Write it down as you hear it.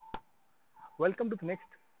Welcome to the next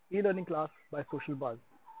e-learning class by Social Buzz.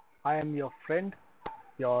 I am your friend,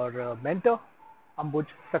 your mentor, Ambuj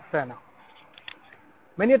Saxena.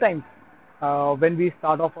 Many a times, when we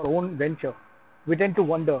start off our own venture, we tend to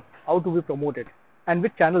wonder how do we promote it and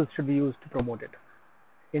which channels should we use to promote it.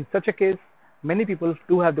 In such a case, many people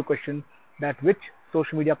do have the question that which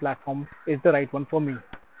social media platform is the right one for me.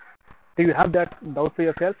 Do you have that doubt for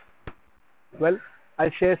yourself? Well,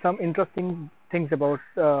 I'll share some interesting things about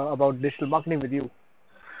digital marketing with you.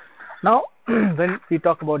 Now, when we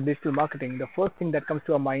talk about digital marketing, the first thing that comes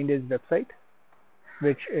to our mind is website,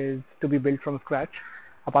 which is to be built from scratch.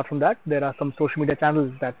 Apart from that, there are some social media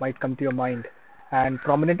channels that might come to your mind, and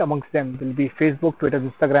prominent amongst them will be Facebook, Twitter,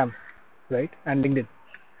 Instagram, right, and LinkedIn.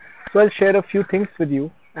 So I'll share a few things with you,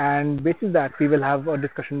 and based on that, we will have a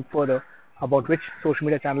discussion further about which social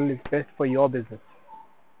media channel is best for your business.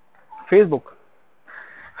 Facebook.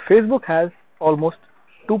 Facebook has almost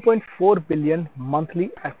 2.4 billion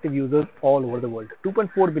monthly active users all over the world.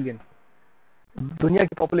 2.4 billion. Dunia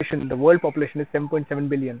ki population, the world population is 7.7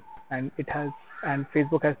 billion, and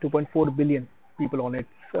Facebook has 2.4 billion people on its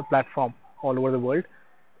platform all over the world,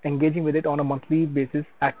 engaging with it on a monthly basis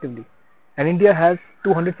actively. And India has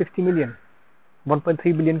 260 million. 1.3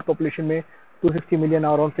 billion population mein 260 million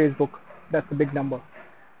are on Facebook. That's a big number.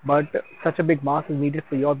 But such a big mass is needed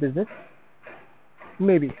for your business?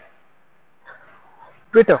 Maybe.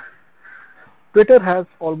 Twitter. Twitter has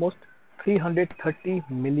almost 330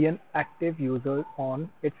 million active users on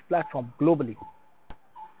its platform globally.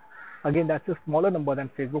 Again, that's a smaller number than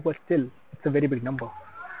Facebook, but still, it's a very big number.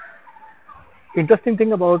 Interesting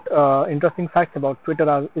facts about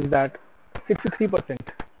Twitter is that 63%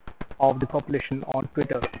 of the population on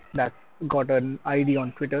Twitter that's got an ID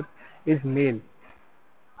on Twitter is male.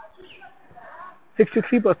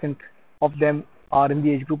 63% of them are in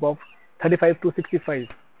the age group of 35 to 65.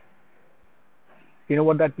 You know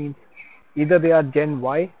what that means? Either they are Gen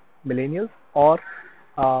Y, millennials, or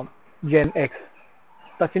Gen X,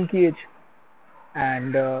 Sachin ki age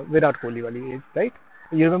and Virat Kohli wali age, right?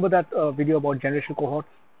 You remember that video about generational cohorts?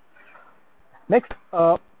 Next,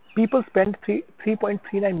 people spend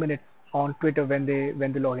 3.39 minutes on Twitter when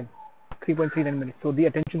they log in. 3.39 minutes. So the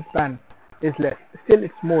attention span is less. Still,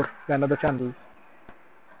 it's more than other channels.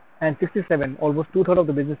 And 67, almost two-thirds of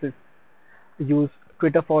the businesses use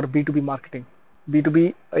Twitter for B2B marketing.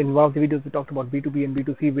 B2B, in one of the videos we talked about B2B and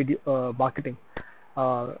B2C video marketing.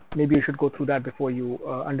 Maybe you should go through that before you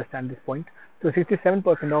understand this point. So 67%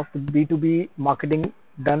 of the B2B marketing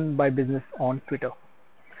done by business on Twitter.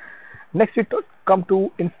 Next we come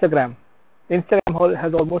to Instagram. Instagram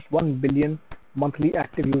has almost 1 billion monthly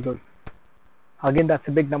active users. Again, that's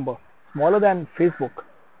a big number. Smaller than Facebook,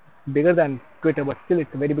 bigger than Twitter, but still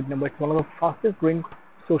it's a very big number. It's one of the fastest growing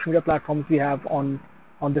social media platforms we have on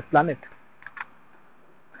this planet.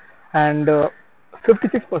 And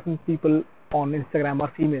 56% people on Instagram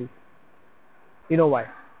are female. You know why?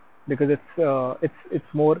 Because it's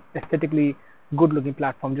more aesthetically good looking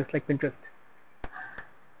platform, just like Pinterest.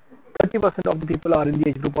 30% of the people are in the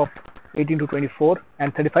age group of 18 to 24,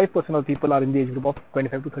 and 35% of people are in the age group of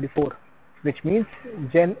 25 to 34, which means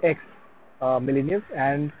Gen X, millennials,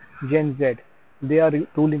 and Gen Z, they are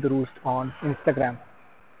ruling the roost on Instagram.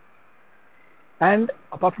 And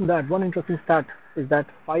apart from that, one interesting stat is that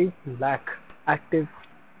 5 lakh active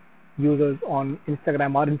users on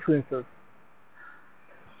Instagram are influencers.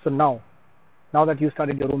 So now that you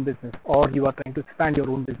started your own business, or you are trying to expand your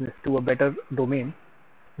own business to a better domain,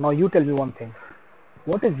 now you tell me one thing.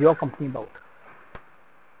 What is your company about?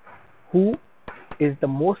 Who is the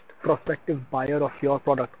most prospective buyer of your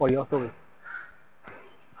product or your service?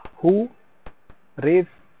 Who raves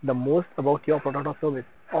the most about your product or service?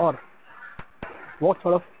 Or what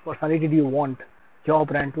sort of personality do you want your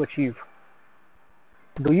brand to achieve?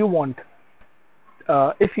 Do you want,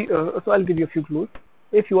 so I'll give you a few clues.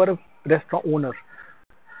 If you are a restaurant owner,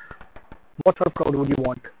 what sort of crowd would you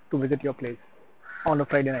want to visit your place on a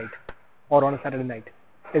Friday night or on a Saturday night?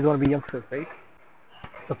 It's going to be youngsters, right?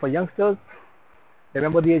 So for youngsters,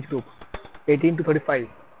 remember the age group, 18 to 35.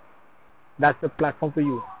 That's the platform for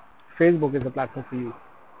you. Facebook is the platform for you.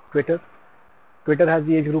 Twitter has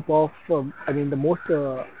the age group of, the most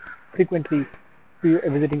frequently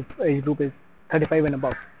visiting age group is 35 and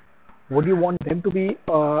above. Would you want them to be,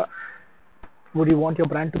 would you want your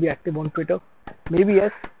brand to be active on Twitter? Maybe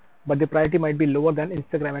yes, but the priority might be lower than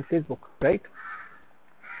Instagram and Facebook, right?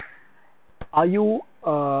 Are you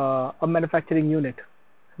a manufacturing unit?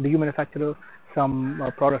 Do you manufacture some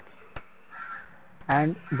products?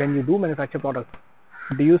 And when you do manufacture products,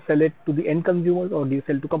 do you sell it to the end consumers or do you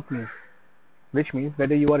sell to companies? Which means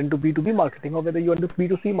whether you are into B2B marketing or whether you are into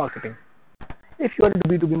B2C marketing. If you are into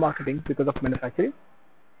B2B marketing because of manufacturing,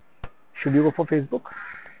 should you go for Facebook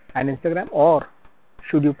and Instagram, or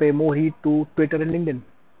should you pay more heed to Twitter and LinkedIn,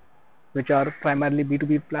 which are primarily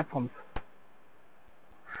B2B platforms?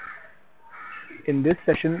 In this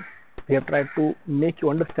session, we have tried to make you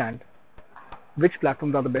understand which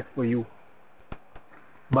platforms are the best for you.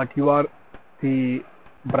 But you are the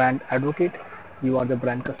brand advocate, you are the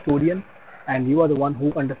brand custodian, and you are the one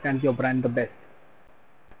who understands your brand the best.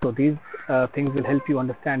 So these things will help you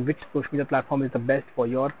understand which social media platform is the best for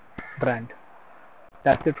your brand.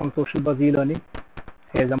 That's it from Social Buzz e-Learning.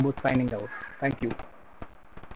 Here's Ambuj signing out. Thank you.